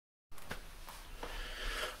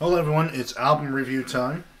Hello everyone, it's album review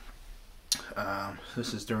time.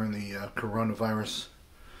 This is during the coronavirus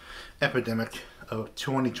epidemic of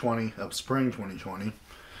 2020, of spring 2020.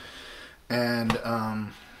 And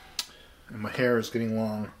my hair is getting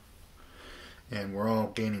long and we're all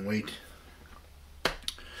gaining weight,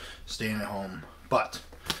 staying at home. But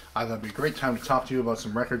I thought it'd be a great time to talk to you about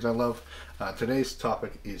some records I love. Today's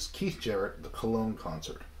topic is Keith Jarrett, the Koln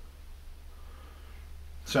concert.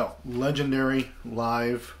 So, legendary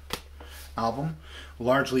live album,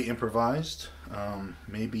 largely improvised.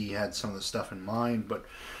 Maybe he had some of the stuff in mind, but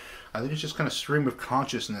I think it's just kind of stream of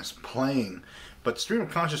consciousness playing. But stream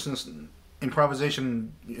of consciousness,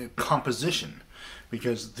 improvisation, composition,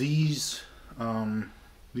 because these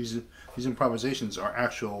improvisations are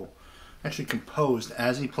actually composed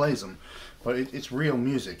as he plays them. But it's real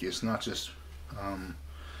music. It's not just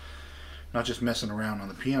messing around on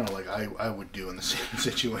the piano like I would do in the same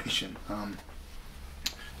situation.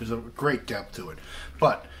 There's a great depth to it,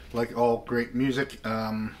 but like all great music,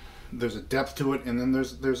 there's a depth to it, and then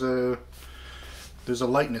there's a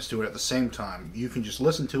lightness to it at the same time. You can just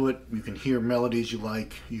listen to it. You can hear melodies you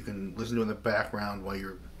like. You can listen to it in the background while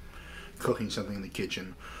you're cooking something in the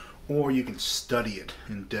kitchen, or you can study it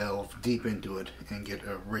and delve deep into it and get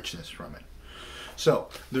a richness from it. So,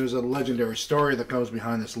 there's a legendary story that goes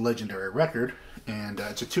behind this legendary record, and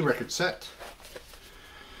it's a 2-record set.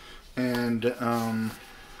 And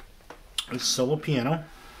it's solo piano,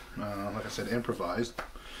 like I said, improvised.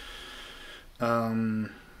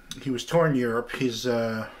 He was touring Europe. His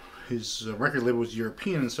record label was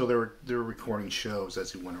European, and so they were recording shows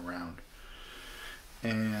as he went around.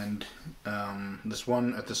 And this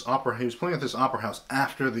one at this opera, he was playing at this opera house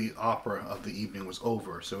after the opera of the evening was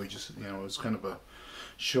over. So he just, it was kind of a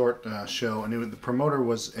short show, and the promoter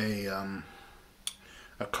was a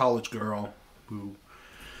college girl who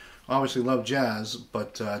obviously loved jazz,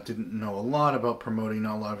 but didn't know a lot about promoting,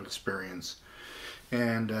 not a lot of experience.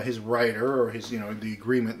 And his writer, or his, the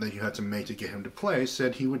agreement that you had to make to get him to play,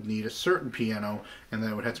 said he would need a certain piano, and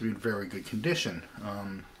that it would have to be in very good condition.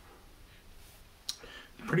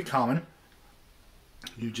 Pretty common.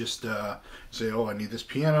 You just say, oh, I need this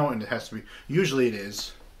piano, and it has to be, usually it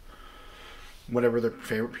is, whatever their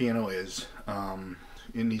favorite piano is,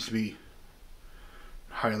 it needs to be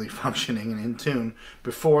highly functioning and in tune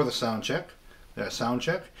before the sound check,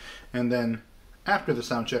 and then after the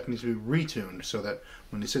sound check it needs to be retuned so that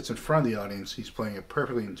when he sits in front of the audience, he's playing a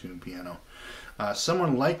perfectly in tune piano.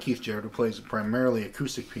 Someone like Keith Jarrett, who plays primarily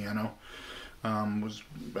acoustic piano, was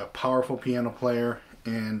a powerful piano player,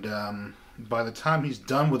 and by the time he's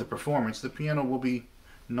done with the performance, the piano will be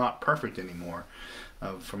not perfect anymore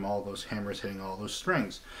from all those hammers hitting all those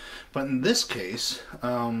strings. But in this case,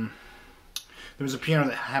 there was a piano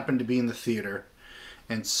that happened to be in the theater,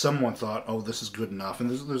 and someone thought, oh, this is good enough. And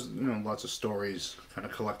there's lots of stories kind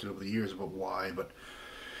of collected over the years about why, but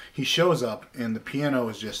he shows up and the piano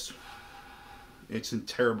is just, it's in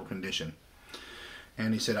terrible condition.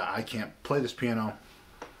 And he said, I can't play this piano.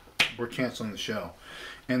 We're canceling the show.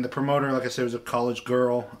 And the promoter, like I said, was a college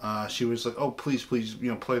girl. She was like, oh, please,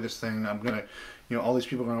 play this thing. I'm going to, all these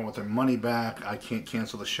people are going to want their money back. I can't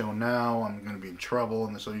cancel the show now. I'm going to be in trouble.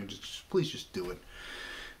 And so please just do it.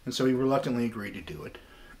 And so he reluctantly agreed to do it.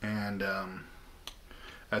 And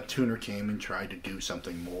a tuner came and tried to do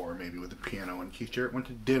something more, maybe with the piano. And Keith Jarrett went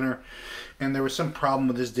to dinner. And there was some problem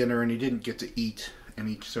with his dinner, and he didn't get to eat.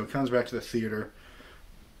 And so he comes back to the theater.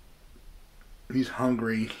 He's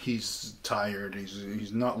hungry, he's tired,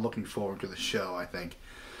 he's not looking forward to the show, I think.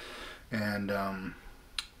 And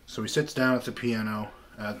so he sits down at the piano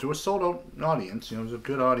to a sold-out audience. It was a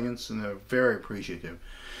good audience, and they're very appreciative.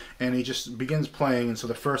 And he just begins playing, and so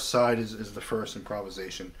the first side is the first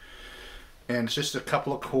improvisation. And it's just a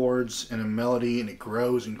couple of chords and a melody, and it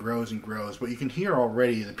grows and grows and grows. But you can hear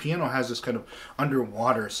already the piano has this kind of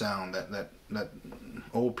underwater sound that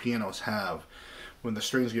old pianos have, when the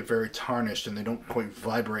strings get very tarnished and they don't quite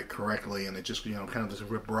vibrate correctly, and it just, kind of this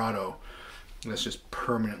vibrato that's just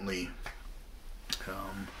permanently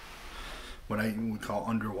what I would call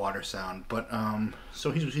underwater sound. But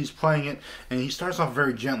so he's playing it, and he starts off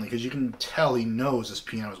very gently, because you can tell he knows this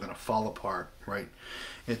piano is going to fall apart, right?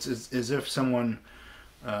 It's as if someone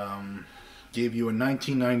gave you a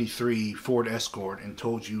 1993 Ford Escort and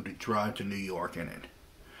told you to drive to New York in it.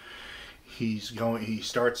 He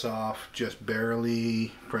starts off just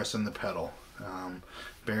barely pressing the pedal,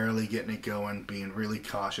 barely getting it going, being really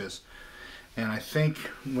cautious. And I think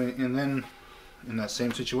then in that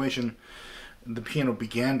same situation, the piano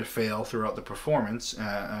began to fail throughout the performance.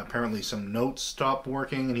 Apparently, some notes stopped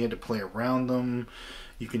working, and he had to play around them.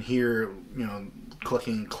 You can hear,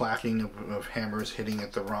 clicking, clacking of hammers hitting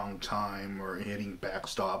at the wrong time, or hitting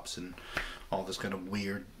backstops, and all this kind of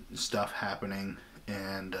weird stuff happening.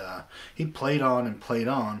 And he played on and played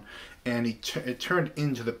on, and it turned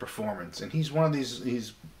into the performance. And he's one of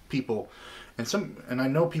these people, and I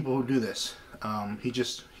know people who do this.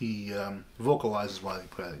 He vocalizes while he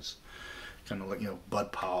plays, kind of like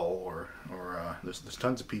Bud Powell or there's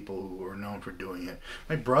tons of people who are known for doing it.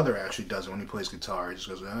 My brother actually does it when he plays guitar. He just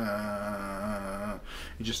goes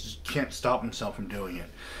he just can't stop himself from doing it,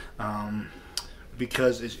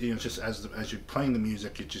 because it's just as you're playing the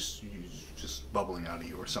music, it's just bubbling out of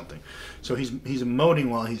you or something. So he's emoting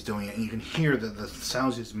while he's doing it, and you can hear the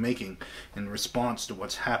sounds he's making in response to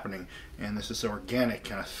what's happening, and this is organic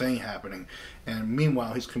kind of thing happening. And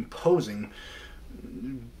meanwhile, he's composing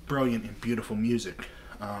brilliant and beautiful music.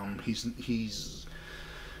 He's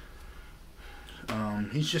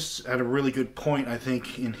just at a really good point, I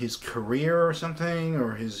think, in his career or something,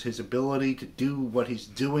 or his ability to do what he's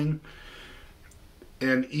doing.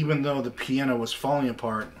 And even though the piano was falling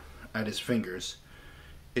apart at his fingers,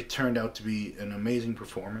 it turned out to be an amazing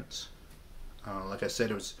performance. Like I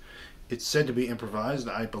said, it's said to be improvised.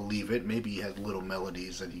 I believe it. Maybe he had little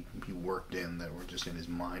melodies that he worked in that were just in his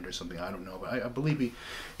mind or something. I don't know, but I believe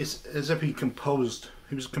it's as if he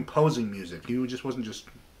was composing music. He just wasn't just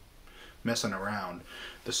messing around.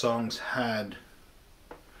 The songs had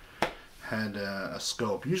a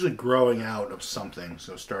scope, usually growing out of something.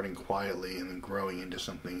 So starting quietly and then growing into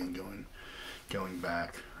something and going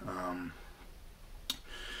back.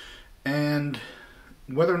 And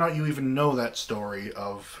whether or not you even know that story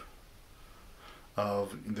of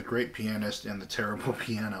the great pianist and the terrible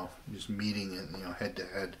piano just meeting it, head to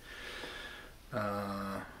head,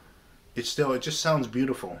 it just sounds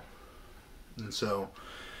beautiful. And so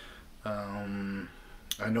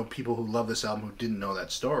I know people who love this album who didn't know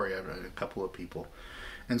that story. I've read a couple of people,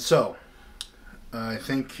 and so I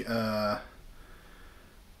think.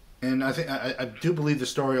 And I do believe the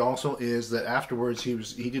story also is that afterwards he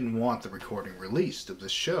didn't want the recording released of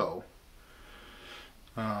this show.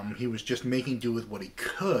 He was just making do with what he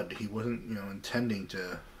could. He wasn't intending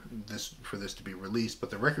for this to be released,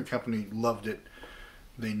 but the record company loved it.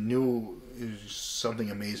 They knew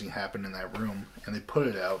something amazing happened in that room, and they put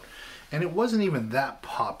it out. And it wasn't even that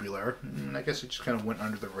popular. I guess it just kind of went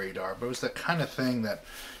under the radar, but it was that kind of thing that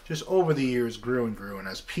just over the years grew and grew, and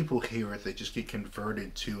as people hear it, they just get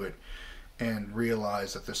converted to it and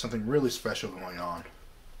realize that there's something really special going on.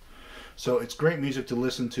 So it's great music to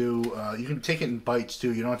listen to. You can take it in bites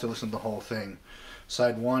too. You don't have to listen to the whole thing.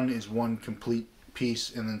 Side 1 is one complete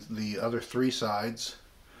piece, and then the other 3 sides,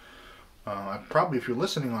 probably if you're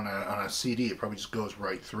listening on a CD, it probably just goes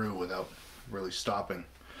right through without really stopping.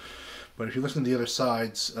 But if you listen to the other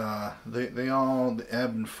sides, they all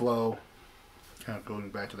ebb and flow, kind of going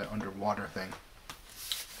back to that underwater thing.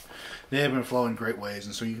 They ebb and flow in great ways,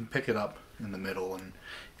 and so you can pick it up in the middle, and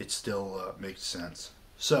it still makes sense.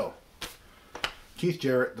 So, Keith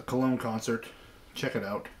Jarrett, the Koln concert, check it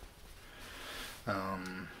out.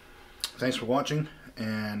 Thanks for watching,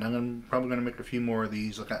 and I'm probably going to make a few more of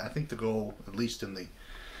these. I think the goal, at least in the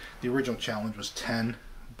original challenge, was 10.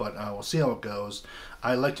 But we'll see how it goes.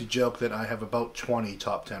 I like to joke that I have about 20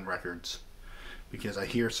 top 10 records, because I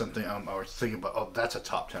hear something, or thinking about, oh, that's a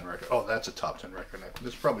top 10 record. Oh, that's a top 10 record.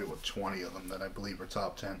 There's probably about 20 of them that I believe are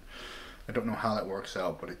top 10. I don't know how that works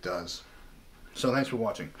out, but it does. So thanks for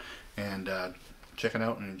watching, and check it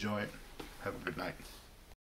out and enjoy it. Have a good night.